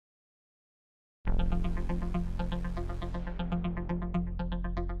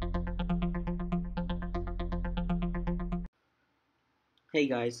Hey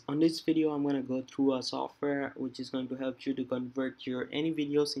guys, on this video I'm gonna go through a software which is going to help you to convert your any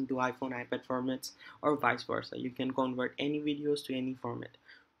videos into iPhone, iPad formats or vice versa. You can convert any videos to any format,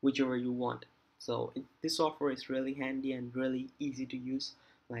 whichever you want. This software is really handy and really easy to use.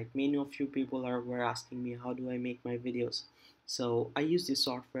 Like many of you people were asking me how do I make my videos. So I use this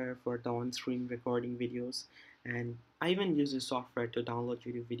software for the on-screen recording videos, and I even use this software to download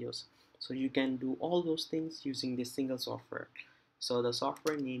YouTube videos. So you can do all those things using this single software. So the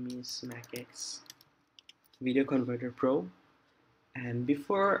software name is MacX Video Converter Pro. And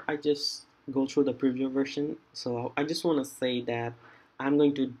before I just go through the preview version, so I just want to say that I'm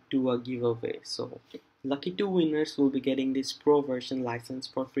going to do a giveaway. So lucky 2 winners will be getting this Pro version license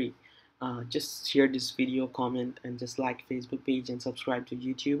for free. Just share this video, comment, and just like Facebook page and subscribe to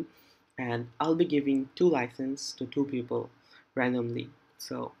YouTube. And I'll be giving 2 licenses to 2 people randomly.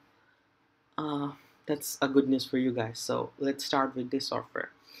 So uh, that's a good news for you guys. So let's start with this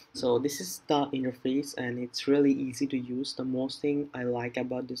software. So this is the interface and it's really easy to use. The most thing I like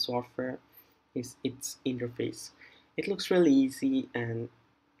about this software is its interface. It looks really easy and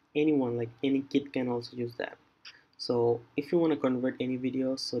anyone, like any kid, can also use that. So if you want to convert any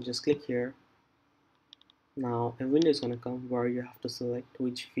videos, so just click here. Now a window is going to come where you have to select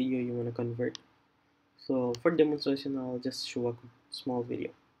which video you want to convert. So for demonstration I'll just show a small video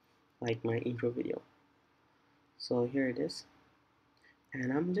like my intro video. So here it is,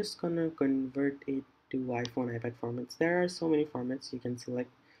 and I'm just gonna convert it to iPhone, iPad formats. There are so many formats you can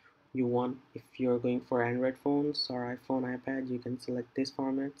select you want. If you're going for Android phones or iPhone, iPad, you can select these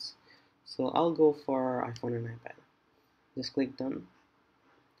formats. So I'll go for iPhone and iPad. Just click done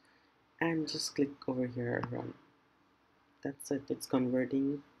and just click over here run. That's it, it's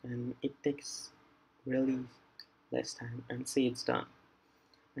converting and it takes really less time, and see it's done.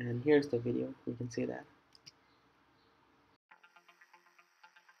 And here's the video, you can see that.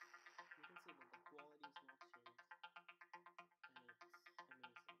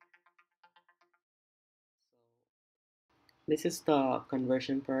 This is the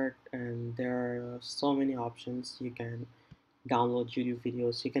conversion part, and there are so many options. You can download YouTube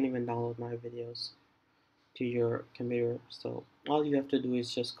videos, you can even download my videos to your computer. So all you have to do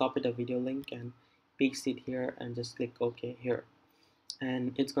is just copy the video link and paste it here and just click OK here,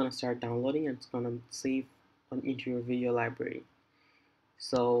 and it's gonna start downloading and it's gonna save into your video library.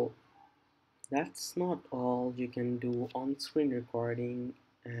 So that's not all. You can do on-screen recording,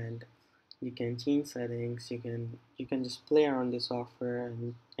 and you can change settings. You can just play around the software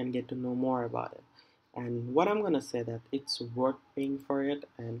and get to know more about it. And what I'm gonna say that it's worth paying for it,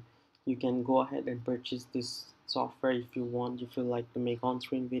 and you can go ahead and purchase this software if you want. If you like to make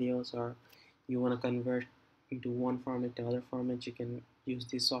on-screen videos or you want to convert into one format to other format, you can use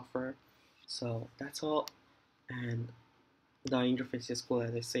this software. So that's all, and the interface is cool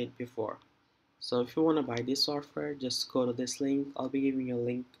as I said before. So if you want to buy this software, just go to this link. I'll be giving you a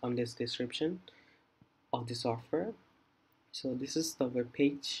link on this description of the software. So this is the web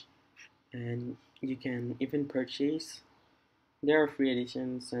page, and you can even purchase. There are free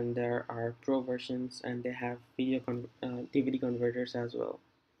editions and there are pro versions, and they have DVD converters as well.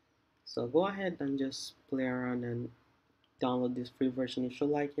 So go ahead and just play around and download this free version. If you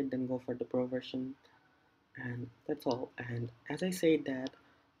like it, then go for the pro version. And that's all. And as I said that,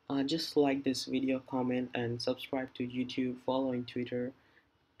 just like this video, comment, and subscribe to YouTube, follow on Twitter,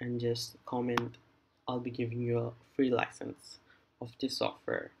 and just comment. I'll be giving you a free license of this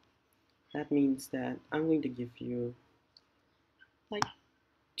software. That means that I'm going to give you like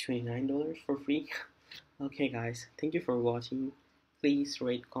 $29 for free. Okay guys, thank you for watching. Please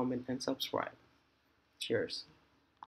rate, comment, and subscribe. Cheers.